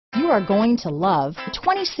are going to love the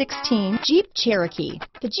 2016 Jeep Cherokee.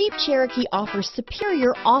 The Jeep Cherokee offers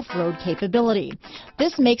superior off-road capability.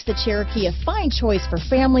 This makes the Cherokee a fine choice for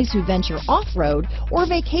families who venture off-road or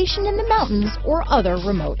vacation in the mountains or other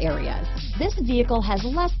remote areas. This vehicle has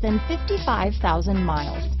less than 55,000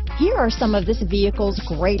 miles. Here are some of this vehicle's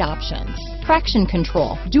great options: traction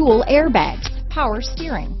control, dual airbags, power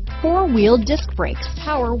steering, four-wheel disc brakes,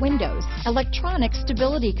 power windows, electronic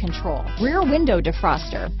stability control, rear window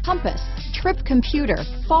defroster, compass, trip computer,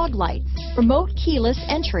 fog lights, remote keyless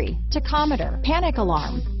entry, tachometer, panic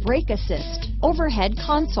alarm, brake assist, overhead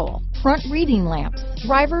console, front reading lamps,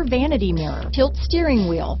 driver vanity mirror, tilt steering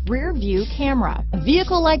wheel, rear view camera. A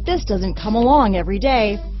vehicle like this doesn't come along every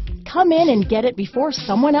day. Come in and get it before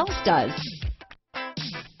someone else does.